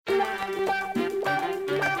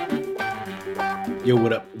Yo,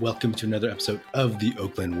 what up? Welcome to another episode of the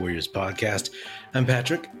Oakland Warriors podcast. I'm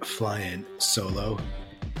Patrick, flying solo.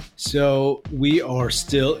 So we are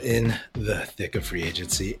still in the thick of free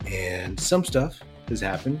agency, and some stuff has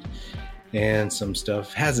happened and some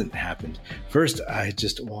stuff hasn't happened. First, I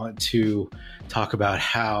just want to talk about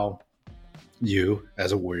how you,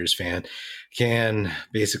 as a Warriors fan, can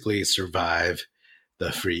basically survive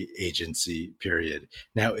the free agency period.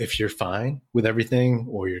 Now, if you're fine with everything,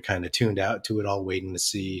 or you're kind of tuned out to it all, waiting to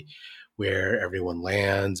see where everyone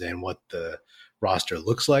lands and what the roster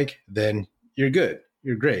looks like, then you're good.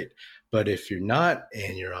 You're great. But if you're not,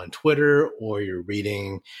 and you're on Twitter, or you're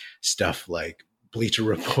reading stuff like Bleacher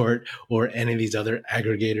Report or any of these other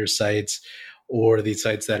aggregator sites, or these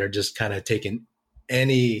sites that are just kind of taking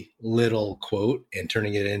any little quote and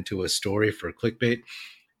turning it into a story for clickbait,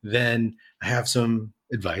 then I have some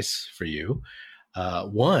advice for you.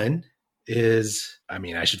 One is,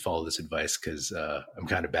 I should follow this advice because I'm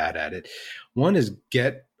kind of bad at it. One is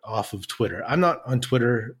get off of Twitter. I'm not on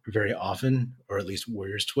Twitter very often, or at least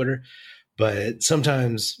Warriors Twitter, but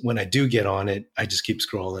sometimes when I do get on it, I just keep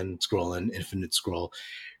scrolling, infinite scroll,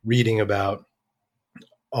 reading about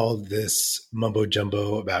all this mumbo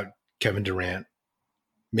jumbo about Kevon Durant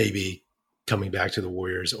maybe coming back to the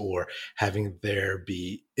Warriors, or having there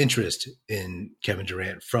be interest in Kevon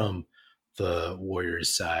Durant from the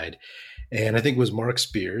Warriors side. And I think it was Mark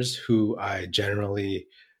Spears, who I generally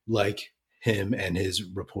like him and his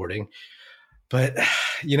reporting. But,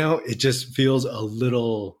 it just feels a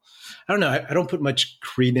little, I don't know. I don't put much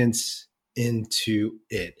credence into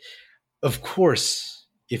it. Of course,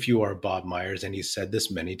 if you are Bob Myers, and he's said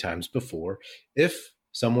this many times before, if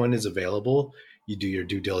someone is available, you do your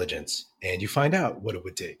due diligence and you find out what it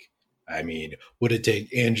would take. Would it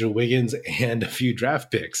take Andrew Wiggins and a few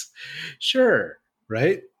draft picks? Sure,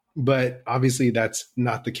 right? But obviously that's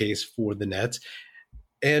not the case for the Nets.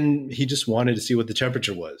 And he just wanted to see what the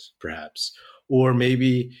temperature was, perhaps. Or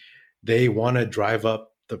maybe they want to drive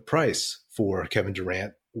up the price for Kevon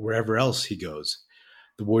Durant wherever else he goes.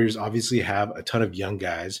 The Warriors obviously have a ton of young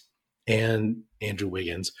guys and Andrew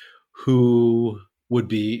Wiggins who would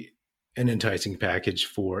be an enticing package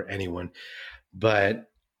for anyone. But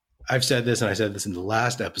I've said this, and I said this in the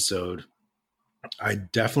last episode, I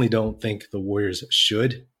definitely don't think the Warriors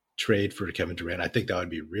should trade for Kevon Durant. I think that would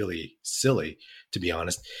be really silly, to be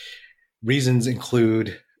honest. Reasons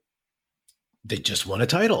include they just won a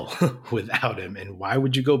title without him, and why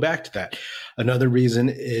would you go back to that? Another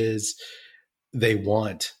reason is they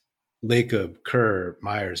want Lacob, Kerr,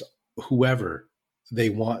 Myers, whoever, they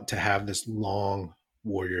want to have this long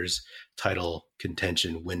Warriors title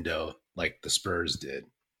contention window like the Spurs did.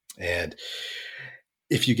 And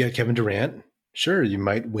if you get Kevon Durant, sure, you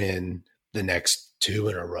might win the next two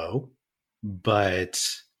in a row, but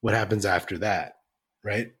what happens after that,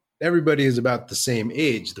 right? Everybody is about the same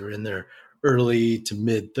age. They're in their early to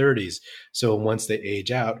mid 30s. So once they age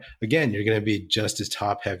out, again, you're going to be just as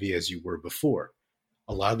top heavy as you were before.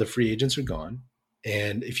 A lot of the free agents are gone.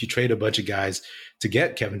 And if you trade a bunch of guys to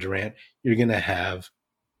get Kevon Durant, you're going to have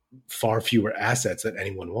far fewer assets that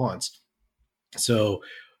anyone wants. So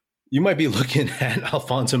you might be looking at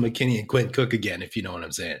Alfonso McKinney and Quinn Cook again, if you know what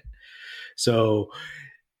I'm saying. So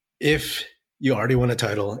if you already won a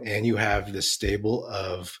title and you have this stable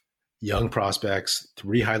of young prospects,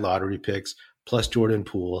 3 high lottery picks, plus Jordan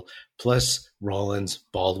Poole, plus Rollins,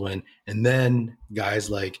 Baldwin, and then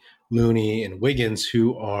guys like Looney and Wiggins,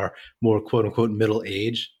 who are more quote unquote middle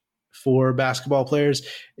age for basketball players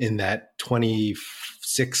in that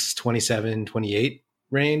 26, 27, 28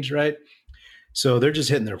 range, right? So they're just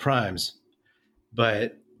hitting their primes.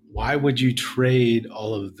 But why would you trade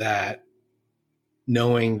all of that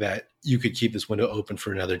knowing that you could keep this window open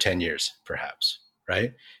for another 10 years, perhaps,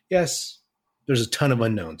 right? Yes, there's a ton of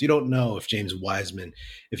unknowns. You don't know if James Wiseman,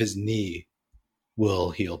 if his knee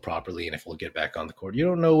will heal properly and if we'll get back on the court. You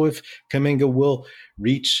don't know if Kuminga will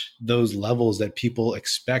reach those levels that people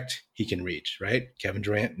expect he can reach, right? Kevon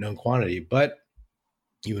Durant, known quantity, but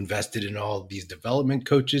you invested in all these development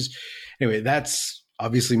coaches. Anyway, that's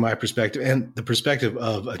obviously my perspective and the perspective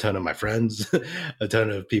of a ton of my friends, a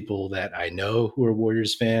ton of people that I know who are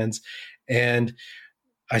Warriors fans. And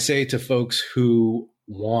I say to folks who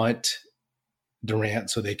want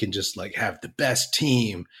Durant so they can just like have the best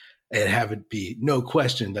team and have it be no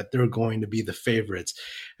question that they're going to be the favorites.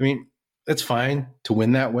 I mean, that's fine to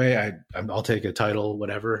win that way. I'll take a title,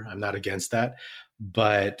 whatever. I'm not against that.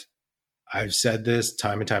 But I've said this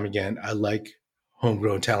time and time again. I like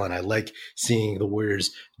homegrown talent. I like seeing the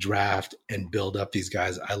Warriors draft and build up these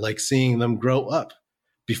guys. I like seeing them grow up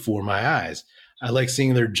before my eyes. I like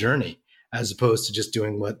seeing their journey. as opposed to just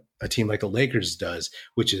doing what a team like the Lakers does,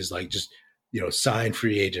 which is like just, sign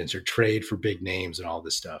free agents or trade for big names and all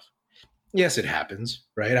this stuff. Yes, it happens,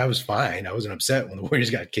 right? I was fine. I wasn't upset when the Warriors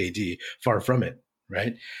got KD, far from it,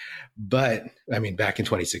 right? But I mean, back in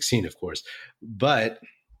 2016, of course. But,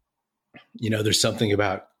 there's something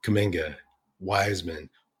about Kuminga, Wiseman,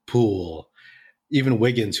 Poole, even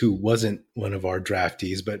Wiggins, who wasn't one of our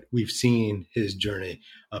draftees, but we've seen his journey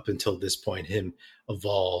up until this point, him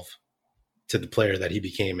evolve to the player that he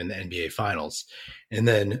became in the NBA Finals. And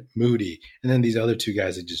then Moody, and then these other two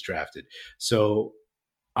guys that just drafted. So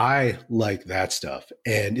I like that stuff.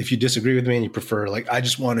 And if you disagree with me and you prefer, like, I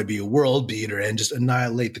just want to be a world beater and just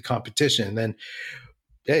annihilate the competition, then,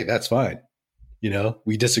 hey, that's fine.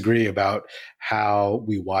 We disagree about how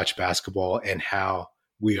we watch basketball and how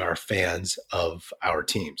we are fans of our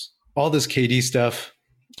teams. All this KD stuff,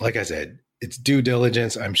 like I said, it's due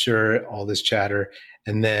diligence. I'm sure all this chatter.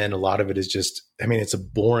 And then a lot of it is just, it's a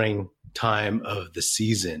boring time of the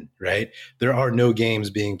season, right? There are no games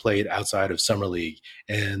being played outside of Summer League.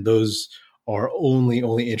 And those are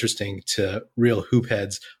only interesting to real hoop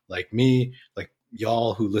heads like me, like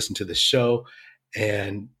y'all who listen to the show,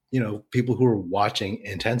 and, people who are watching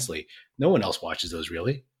intensely. No one else watches those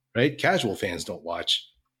really, right? Casual fans don't watch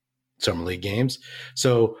Summer League games.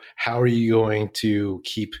 So how are you going to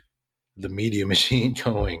keep the media machine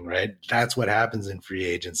going, right? That's what happens in free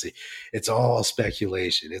agency. It's all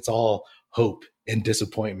speculation. It's all hope and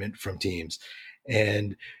disappointment from teams.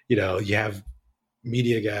 And, you have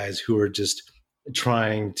media guys who are just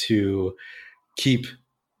trying to keep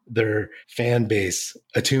their fan base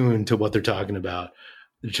attuned to what they're talking about.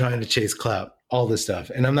 They're trying to chase clout, all this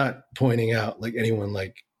stuff. And I'm not pointing out like anyone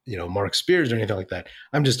like, Mark Spears or anything like that.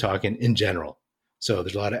 I'm just talking in general. So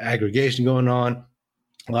there's a lot of aggregation going on,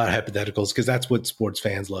 a lot of hypotheticals, because that's what sports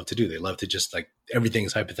fans love to do. They love to just like everything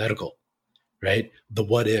is hypothetical, right? The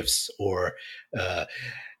what ifs, or, hey,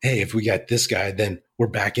 if we got this guy, then we're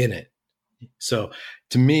back in it. So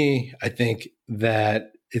to me, I think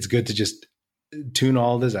that it's good to just tune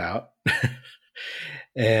all this out.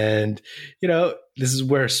 And, this is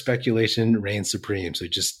where speculation reigns supreme. So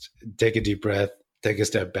just take a deep breath, take a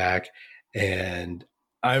step back. And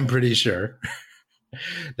I'm pretty sure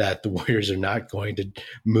that the Warriors are not going to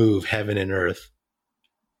move heaven and earth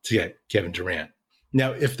to get Kevin Durant.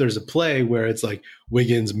 Now, if there's a play where it's like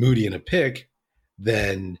Wiggins, Moody, and a pick,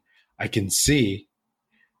 then I can see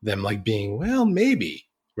them like being, well, maybe,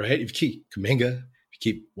 right? If you keep Kuminga, if you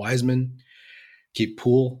keep Wiseman, keep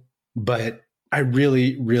Poole. But I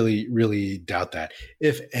really, really, really doubt that.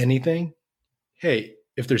 If anything, hey,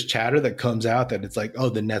 if there's chatter that comes out that it's like, oh,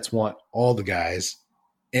 the Nets want all the guys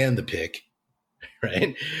and the pick,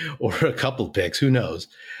 right? Or a couple of picks, who knows?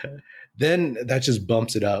 Then that just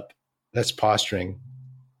bumps it up. That's posturing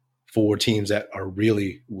for teams that are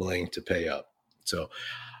really willing to pay up. So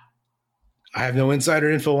I have no insider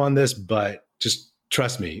info on this, but just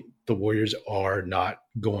trust me, the Warriors are not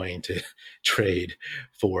going to trade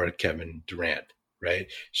for Kevin Durant, right?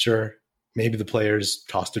 Sure, maybe the players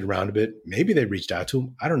tossed it around a bit. Maybe they reached out to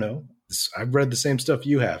him. I don't know. I've read the same stuff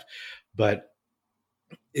you have, but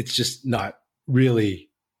it's just not really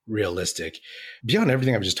realistic. Beyond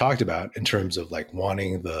everything I've just talked about in terms of like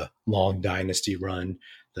wanting the long dynasty run,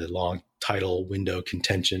 the long title window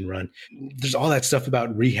contention run, there's all that stuff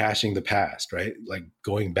about rehashing the past, right? Like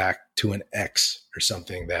going back to an ex or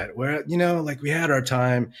something that where, like we had our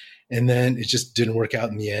time and then it just didn't work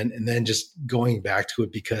out in the end. And then just going back to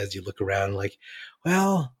it because you look around like,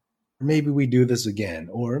 well, maybe we do this again,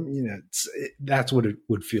 or, that's what it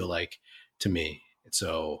would feel like to me.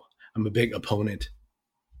 So I'm a big opponent.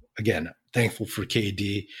 Again, thankful for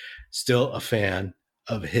KD, still a fan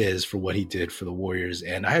of his for what he did for the Warriors.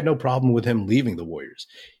 And I had no problem with him leaving the Warriors.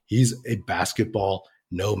 He's a basketball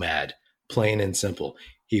nomad, plain and simple.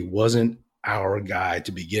 He wasn't our guy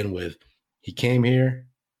to begin with. He came here.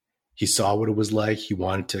 He saw what it was like. He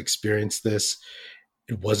wanted to experience this.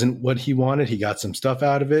 It wasn't what he wanted. He got some stuff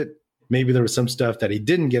out of it. Maybe there was some stuff that he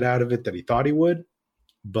didn't get out of it that he thought he would,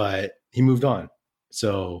 but he moved on.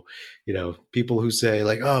 So, people who say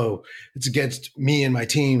like, oh, it's against me and my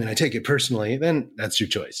team and I take it personally, then that's your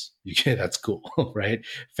choice. That's cool, right?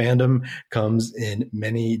 Fandom comes in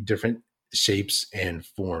many different shapes and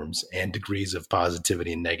forms and degrees of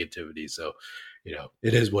positivity and negativity. So,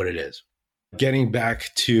 it is what it is. Getting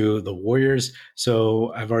back to the Warriors.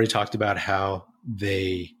 So I've already talked about how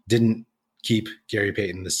they didn't keep Gary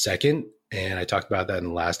Payton II, and I talked about that in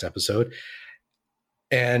the last episode.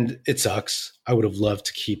 And it sucks. I would have loved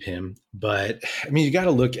to keep him. But you got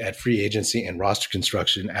to look at free agency and roster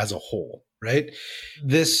construction as a whole, right?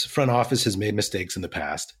 This front office has made mistakes in the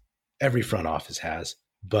past. every front office has,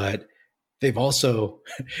 but they've also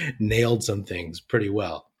nailed some things pretty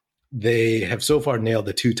well. They have so far nailed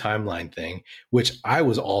the 2 timeline thing, which I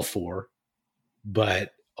was all for,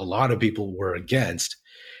 but a lot of people were against.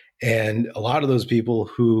 And a lot of those people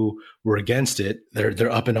who were against it,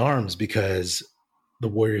 they're up in arms because the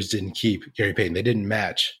Warriors didn't keep Gary Payton. They didn't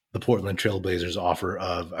match the Portland Trailblazers offer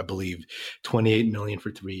of, I believe, $28 million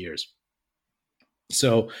for 3 years.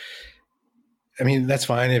 So, I mean, that's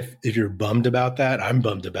fine if you're bummed about that. I'm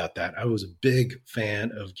bummed about that. I was a big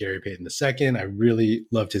fan of Gary Payton II. I really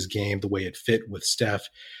loved his game, the way it fit with Steph,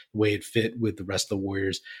 the way it fit with the rest of the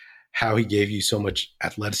Warriors, how he gave you so much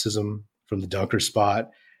athleticism from the dunker spot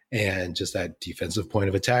and just that defensive point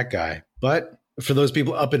of attack guy. But for those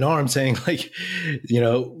people up in arms saying like,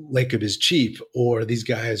 Lacob is cheap, or these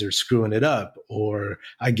guys are screwing it up, or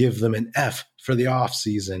I give them an F for the off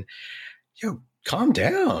season, calm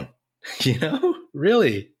down.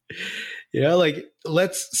 Really,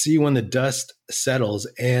 let's see when the dust settles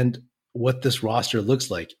and what this roster looks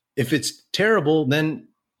like. If it's terrible, then,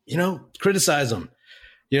 criticize them.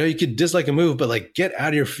 You could dislike a move, but get out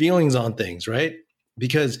of your feelings on things, right?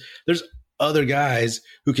 Because there's other guys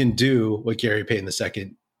who can do what Gary Payton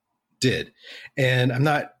II did. And I'm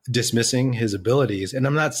not dismissing his abilities. And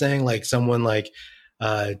I'm not saying someone like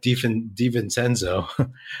DiVincenzo,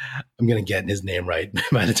 I'm going to get his name right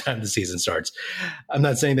by the time the season starts. I'm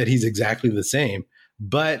not saying that he's exactly the same,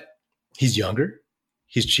 but he's younger,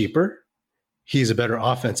 he's cheaper, he's a better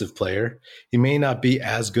offensive player. He may not be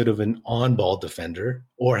as good of an on-ball defender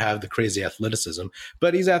or have the crazy athleticism,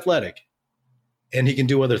 but he's athletic and he can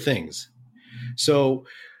do other things. So,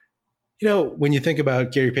 when you think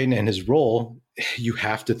about Gary Payton and his role, you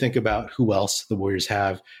have to think about who else the Warriors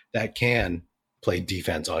have that can play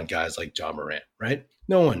defense on guys like Ja Morant, right?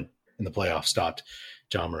 No one in the playoffs stopped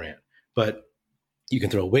Ja Morant. But you can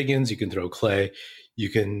throw Wiggins, you can throw Clay, you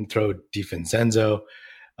can throw DiVincenzo,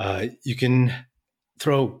 you can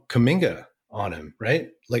throw Kuminga on him, right?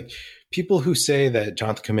 People who say that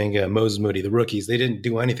Jonathan Kuminga, Moses Moody, the rookies, they didn't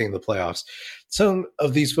do anything in the playoffs. Some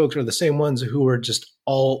of these folks are the same ones who were just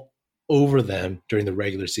all over them during the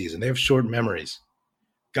regular season. They have short memories.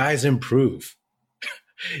 Guys improve.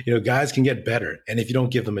 Guys can get better. And if you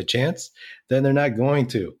don't give them a chance, then they're not going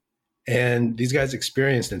to. And these guys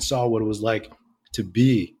experienced and saw what it was like to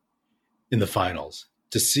be in the finals,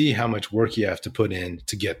 to see how much work you have to put in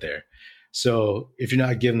to get there. So if you're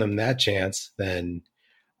not giving them that chance, then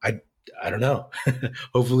I don't know.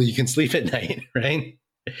 Hopefully you can sleep at night, right?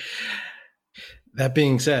 That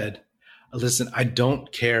being said, listen, I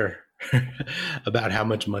don't care about how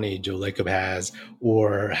much money Joe Lacob has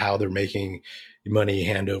or how they're making money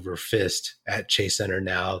hand over fist at Chase Center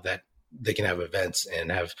now that they can have events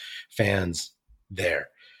and have fans there.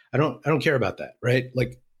 I don't care about that, right?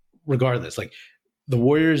 Regardless, the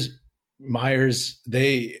Warriors, Myers,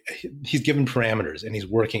 he's given parameters and he's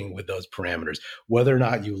working with those parameters. Whether or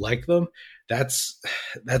not you like them, that's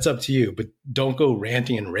up to you. But don't go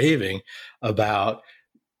ranting and raving about,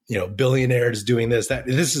 billionaires doing this, that.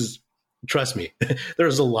 This is, trust me,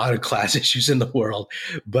 there's a lot of class issues in the world,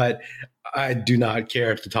 but I do not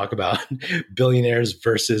care to talk about billionaires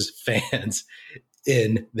versus fans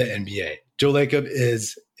in the NBA. Joe Lacob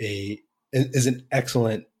is an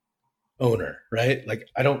excellent owner, right?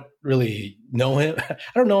 I don't really know him. I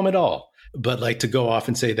don't know him at all. But to go off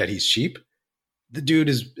and say that he's cheap, the dude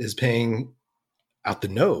is paying out the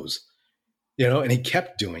nose, and he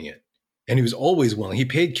kept doing it. And he was always willing. He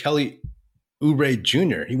paid Kelly Oubre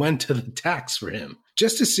Jr. He went to the tax for him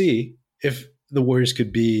just to see if the Warriors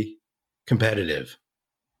could be competitive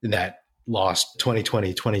in that lost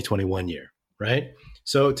 2020, 2021 year, right?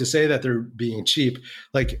 So to say that they're being cheap,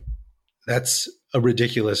 that's a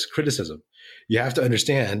ridiculous criticism. You have to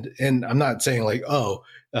understand, and I'm not saying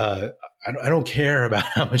I don't care about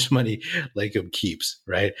how much money Lacob keeps,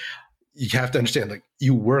 right? You have to understand,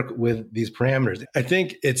 you work with these parameters. I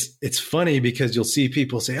think it's funny because you'll see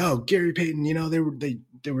people say, "Oh, Gary Payton,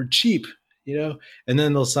 they were cheap," and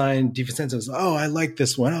then they'll sign DiVincenzo. "Oh, I like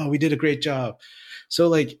this one. Oh, we did a great job."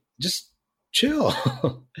 So just chill.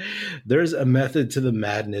 There's a method to the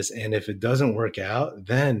madness, and if it doesn't work out,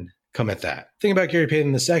 then come at that. Think about Gary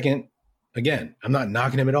Payton II. Again, I'm not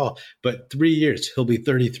knocking him at all, but 3 years, he'll be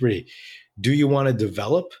 33. Do you want to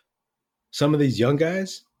develop some of these young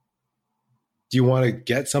guys? Do you want to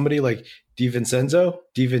get somebody like DiVincenzo,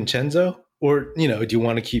 or, do you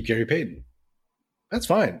want to keep Gary Payton? That's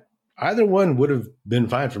fine. Either one would have been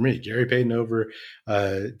fine for me. Gary Payton over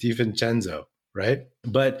DiVincenzo, right?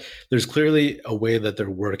 But there's clearly a way that they're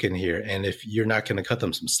working here. And if you're not going to cut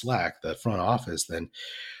them some slack, the front office, then,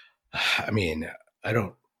 I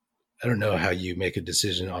I don't know how you make a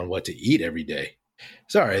decision on what to eat every day.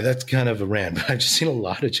 Sorry, that's kind of a rant, but I've just seen a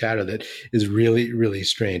lot of chatter that is really, really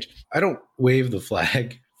strange. I don't wave the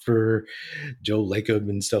flag for Joe Lacob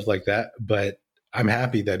and stuff like that, but I'm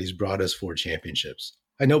happy that he's brought us 4 championships.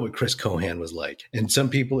 I know what Chris Cohan was like, and some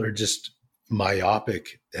people are just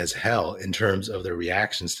myopic as hell in terms of their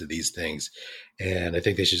reactions to these things. And I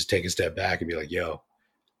think they should just take a step back and be like, yo,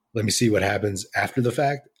 let me see what happens after the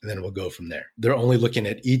fact, and then we'll go from there. They're only looking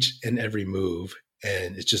at each and every move,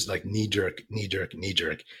 and it's just like knee jerk, knee jerk, knee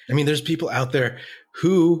jerk. I mean, there's people out there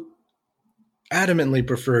who adamantly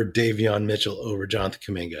prefer Davion Mitchell over Jonathan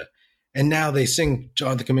Kuminga. And now they sing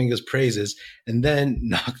Jonathan Kuminga's praises and then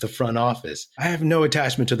knock the front office. I have no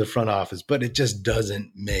attachment to the front office, but it just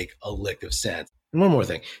doesn't make a lick of sense. And one more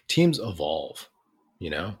thing, teams evolve, you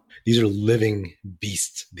know? These are living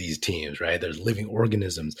beasts, these teams, right? There's living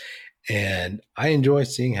organisms. And I enjoy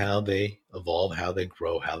seeing how they evolve, how they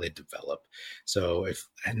grow, how they develop. So if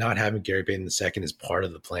not having Gary Payton II is part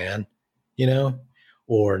of the plan, you know,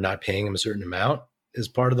 or not paying him a certain amount is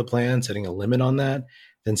part of the plan, setting a limit on that,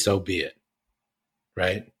 then so be it,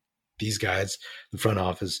 right? These guys, the front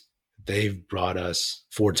office, they've brought us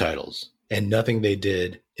 4 titles, and nothing they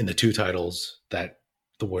did in the 2 titles that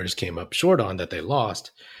the Warriors came up short on that they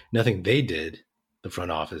lost, nothing they did, the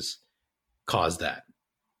front office, caused that,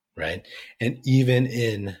 right? And even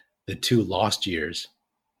in the 2 lost years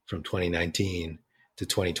from 2019 to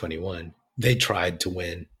 2021, they tried to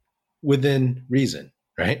win within reason,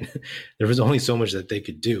 right? There was only so much that they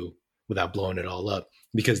could do without blowing it all up,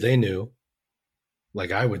 because they knew,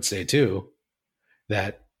 like I would say too,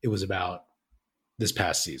 that it was about this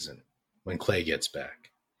past season when Klay gets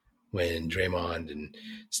back, when Draymond and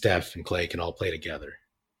Steph and Klay can all play together,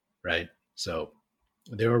 right? So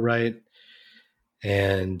they were right,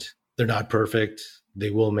 and they're not perfect. They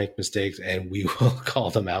will make mistakes, and we will call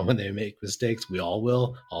them out when they make mistakes. We all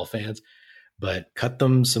will, all fans. But cut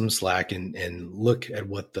them some slack and look at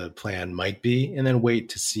what the plan might be, and then wait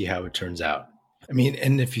to see how it turns out. I mean,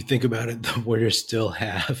 and if you think about it, the Warriors still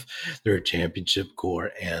have their championship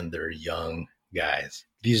core and their young guys.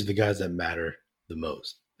 These are the guys that matter the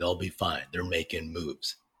most. They'll be fine. They're making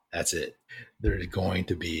moves. That's it. They're going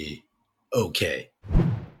to be okay.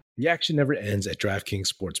 The action never ends at DraftKings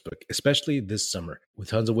Sportsbook, especially this summer. With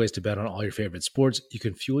tons of ways to bet on all your favorite sports, you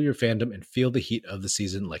can fuel your fandom and feel the heat of the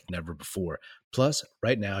season like never before. Plus,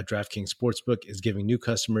 right now, DraftKings Sportsbook is giving new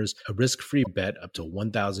customers a risk-free bet up to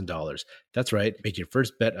 $1,000. That's right, make your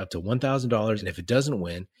first bet up to $1,000, and if it doesn't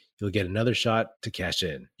win, you'll get another shot to cash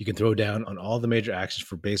in. You can throw down on all the major actions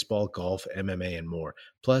for baseball, golf, MMA, and more.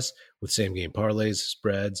 Plus, with same-game parlays,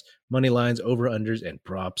 spreads, money lines, over-unders, and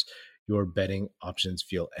props, your betting options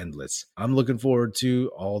feel endless. I'm looking forward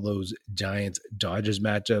to all those Giants-Dodgers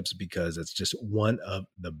matchups because it's just one of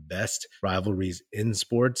the best rivalries in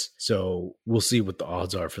sports. So we'll see what the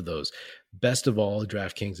odds are for those. Best of all,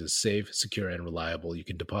 DraftKings is safe, secure, and reliable. You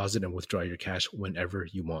can deposit and withdraw your cash whenever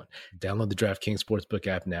you want. Download the DraftKings Sportsbook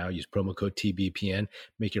app now. Use promo code TBPN.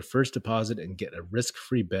 Make your first deposit and get a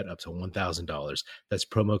risk-free bet up to $1,000. That's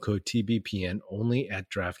promo code TBPN only at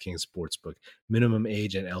DraftKings Sportsbook. Minimum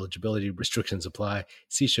age and eligibility restrictions apply.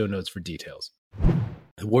 See show notes for details.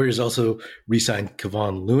 The Warriors also re-signed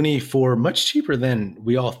Kevon Looney for much cheaper than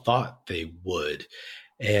we all thought they would.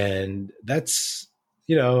 And that's...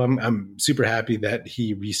 You know, I'm super happy that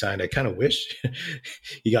he re-signed. I kind of wish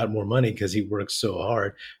he got more money because he works so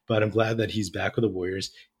hard, but I'm glad that he's back with the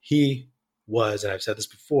Warriors. He was, and I've said this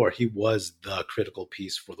before, he was the critical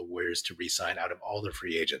piece for the Warriors to re-sign out of all their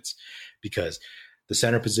free agents, because the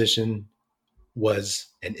center position was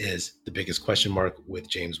and is the biggest question mark with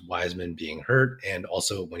James Wiseman being hurt. And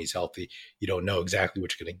also when he's healthy, you don't know exactly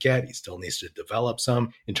what you're going to get. He still needs to develop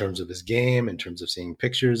some in terms of his game, in terms of seeing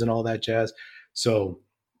pictures and all that jazz. So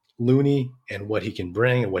Looney and what he can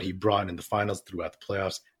bring and what he brought in the finals throughout the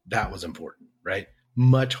playoffs, that was important, right?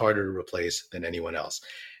 Much harder to replace than anyone else.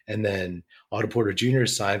 And then Otto Porter Jr.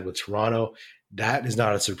 signed with Toronto. That is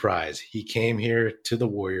not a surprise. He came here to the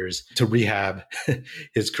Warriors to rehab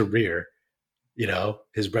his career, you know,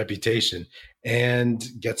 his reputation, and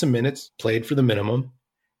get some minutes, played for the minimum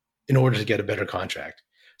in order to get a better contract.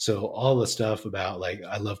 So all the stuff about like,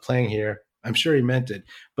 I love playing here, I'm sure he meant it,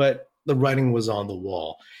 but the writing was on the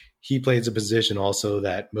wall. He plays a position also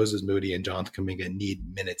that Moses Moody and Jonathan Kuminga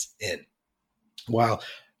need minutes in. While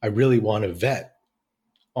I really want a vet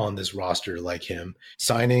on this roster like him,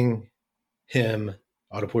 signing him,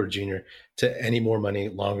 Otto Porter Jr., to any more money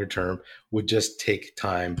longer term would just take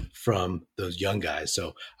time from those young guys.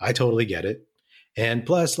 So I totally get it. And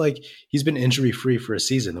plus, like, he's been injury free for a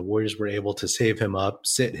season. The Warriors were able to save him up,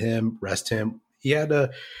 sit him, rest him. He had a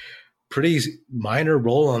pretty minor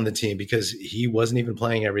role on the team because he wasn't even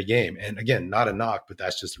playing every game. And again, not a knock, but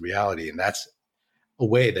that's just the reality. And that's a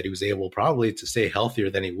way that he was able probably to stay healthier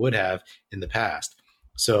than he would have in the past.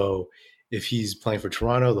 So if he's playing for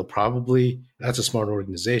Toronto, that's a smart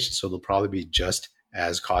organization. So they'll probably be just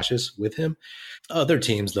as cautious with him. Other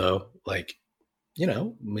teams, though, like,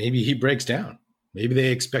 maybe he breaks down. Maybe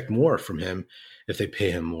they expect more from him if they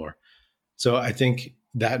pay him more. So I think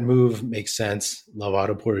that move makes sense. Love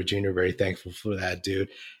Otto Porter Jr., very thankful for that dude.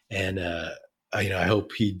 And, I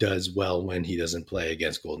hope he does well when he doesn't play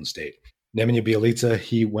against Golden State. Nemanja Bjelica,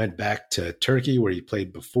 he went back to Turkey where he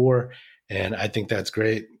played before, and I think that's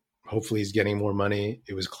great. Hopefully he's getting more money.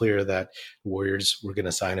 It was clear that Warriors were going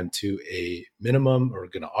to sign him to a minimum or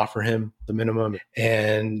going to offer him the minimum,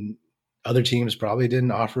 and other teams probably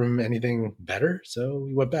didn't offer him anything better, so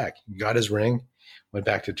he went back. He got his ring, went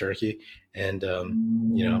back to Turkey, and,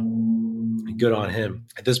 good on him.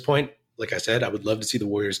 At this point, like I said, I would love to see the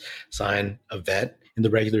Warriors sign a vet in the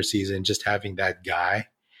regular season, just having that guy,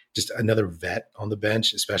 just another vet on the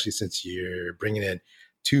bench, especially since you're bringing in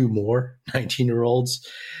two more 19-year-olds.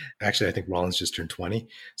 Actually, I think Rollins just turned 20.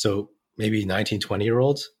 So maybe 19,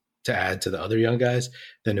 20-year-olds to add to the other young guys.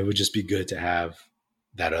 Then it would just be good to have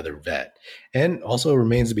that other vet. And also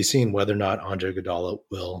remains to be seen whether or not Andre Iguodala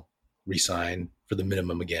will resign for the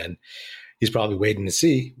minimum again. He's probably waiting to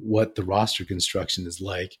see what the roster construction is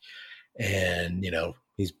like. And,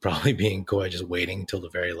 he's probably being coy, just waiting until the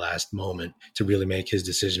very last moment to really make his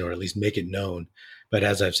decision or at least make it known. But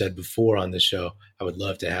as I've said before on this show, I would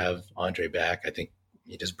love to have Andre back. I think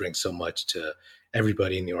he just brings so much to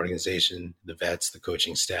everybody in the organization, the vets, the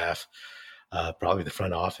coaching staff, probably the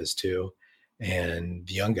front office too, and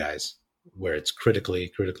the young guys, where it's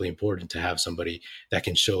critically important to have somebody that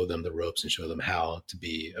can show them the ropes and show them how to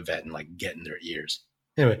be a vet and like get in their ears.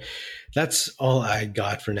 Anyway, that's all I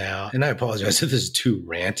got for now. And I apologize if this is too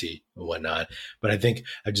ranty and whatnot, but I think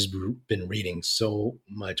I've just been reading so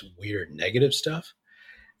much weird negative stuff.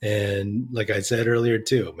 And like I said earlier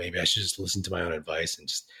too, maybe I should just listen to my own advice and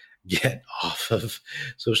just get off of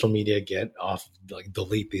social media,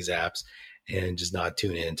 delete these apps and just not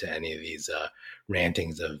tune into any of these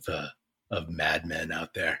rantings of madmen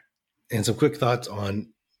out there. And some quick thoughts on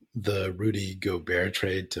the Rudy Gobert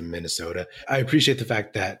trade to Minnesota. I appreciate the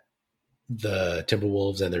fact that the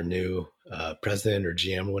Timberwolves and their new president or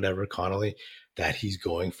GM or whatever, Connolly, that he's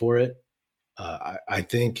going for it. I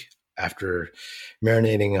think after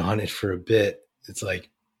marinating on it for a bit, it's like,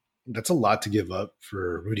 that's a lot to give up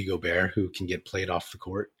for Rudy Gobert, who can get played off the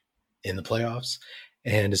court in the playoffs.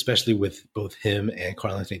 And especially with both him and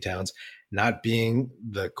Karl-Anthony Towns not being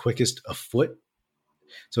the quickest of foot.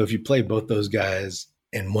 So if you play both those guys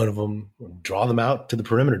and one of them, draw them out to the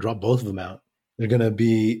perimeter, draw both of them out, they're going to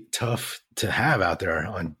be tough to have out there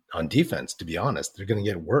on defense, to be honest. They're going to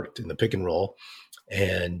get worked in the pick and roll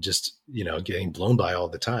and just, getting blown by all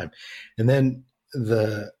the time. And then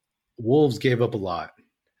the Wolves gave up a lot.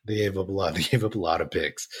 They gave up a lot. They gave up a lot of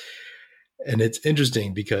picks. And it's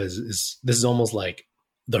interesting because this is almost like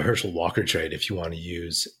the Herschel Walker trade, if you want to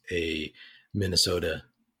use a Minnesota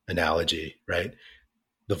analogy, right?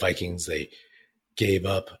 The Vikings, they gave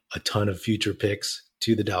up a ton of future picks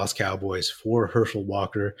to the Dallas Cowboys for Herschel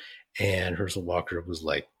Walker, and Herschel Walker was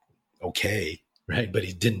like, okay, right? But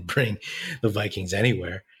he didn't bring the Vikings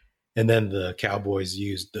anywhere. And then the Cowboys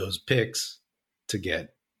used those picks to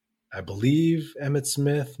get, I believe, Emmitt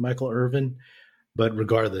Smith, Michael Irvin. But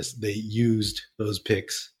regardless, they used those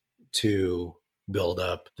picks to build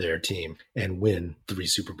up their team and win 3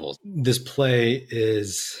 Super Bowls. This play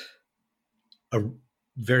is a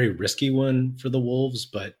very risky one for the Wolves,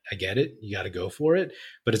 but I get it. You got to go for it.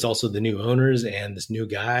 But it's also the new owners and this new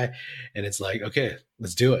guy. And it's like, okay,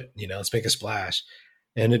 let's do it. Let's make a splash.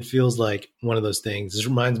 And it feels like one of those things. This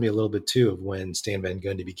reminds me a little bit too of when Stan Van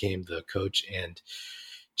Gundy became the coach and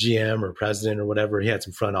GM or president or whatever. He had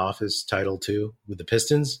some front office title too with the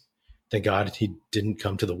Pistons. Thank God he didn't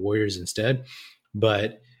come to the Warriors instead.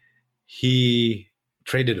 But he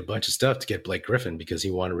traded a bunch of stuff to get Blake Griffin because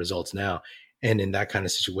he wanted results now. And in that kind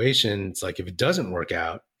of situation, it's like if it doesn't work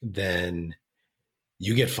out, then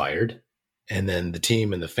you get fired. And then the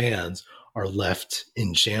team and the fans are left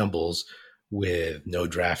in shambles with no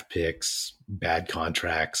draft picks, bad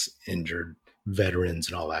contracts, injured veterans,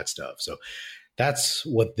 and all that stuff. So that's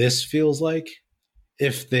what this feels like.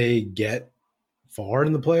 If they get far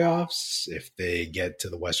in the playoffs, if they get to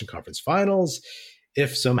the Western Conference Finals,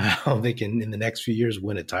 if somehow they can, in the next few years,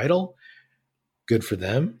 win a title, good for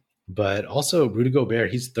them. But also Rudy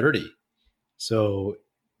Gobert, he's 30. So,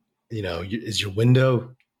 is your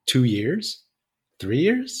window 2 years, 3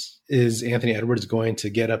 years? Is Anthony Edwards going to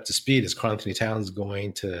get up to speed? Is Karl Anthony Towns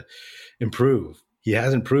going to improve? He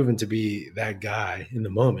hasn't proven to be that guy in the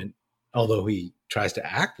moment, although he tries to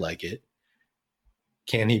act like it.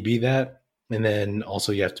 Can he be that? And then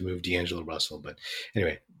also you have to move D'Angelo Russell. But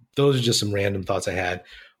anyway, those are just some random thoughts I had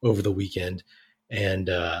over the weekend. And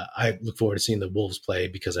I look forward to seeing the Wolves play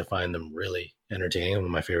because I find them really entertaining. One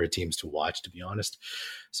of my favorite teams to watch, to be honest.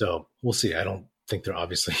 So we'll see. I don't think they're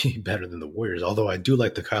obviously better than the Warriors, although I do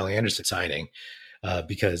like the Kyle Anderson signing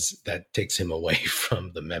because that takes him away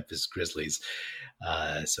from the Memphis Grizzlies.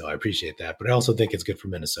 So I appreciate that. But I also think it's good for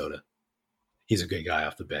Minnesota. He's a good guy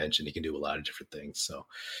off the bench and he can do a lot of different things. So,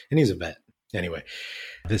 and he's a vet. Anyway,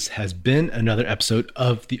 this has been another episode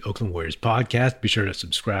of the Oakland Warriors podcast. Be sure to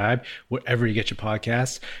subscribe wherever you get your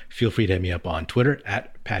podcasts. Feel free to hit me up on Twitter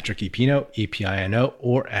at Patrick Epino, E-P-I-N-O,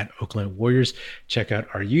 or at Oakland Warriors. Check out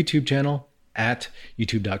our YouTube channel at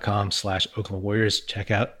youtube.com/Oakland Warriors.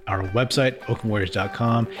 Check out our website,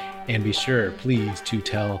 oaklandwarriors.com, and be sure, please, to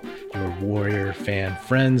tell your Warrior fan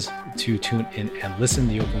friends to tune in and listen.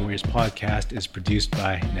 The Oakland Warriors podcast is produced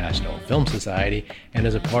by National Film Society and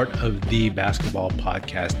is a part of the Basketball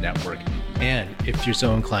Podcast Network. And if you're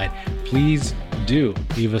so inclined, please do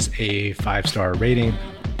leave us a 5-star rating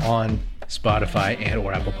on Spotify and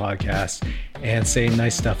or Apple Podcasts and say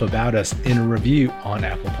nice stuff about us in a review on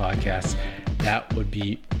Apple Podcasts. That would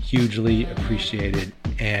be hugely appreciated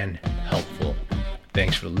and helpful.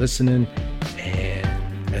 Thanks for listening,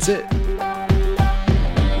 and that's it.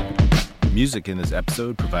 Music in this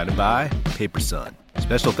episode provided by Paper Sun.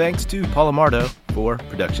 Special thanks to Paul Amardo for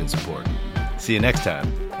production support. See you next time,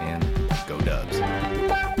 and go Dubs.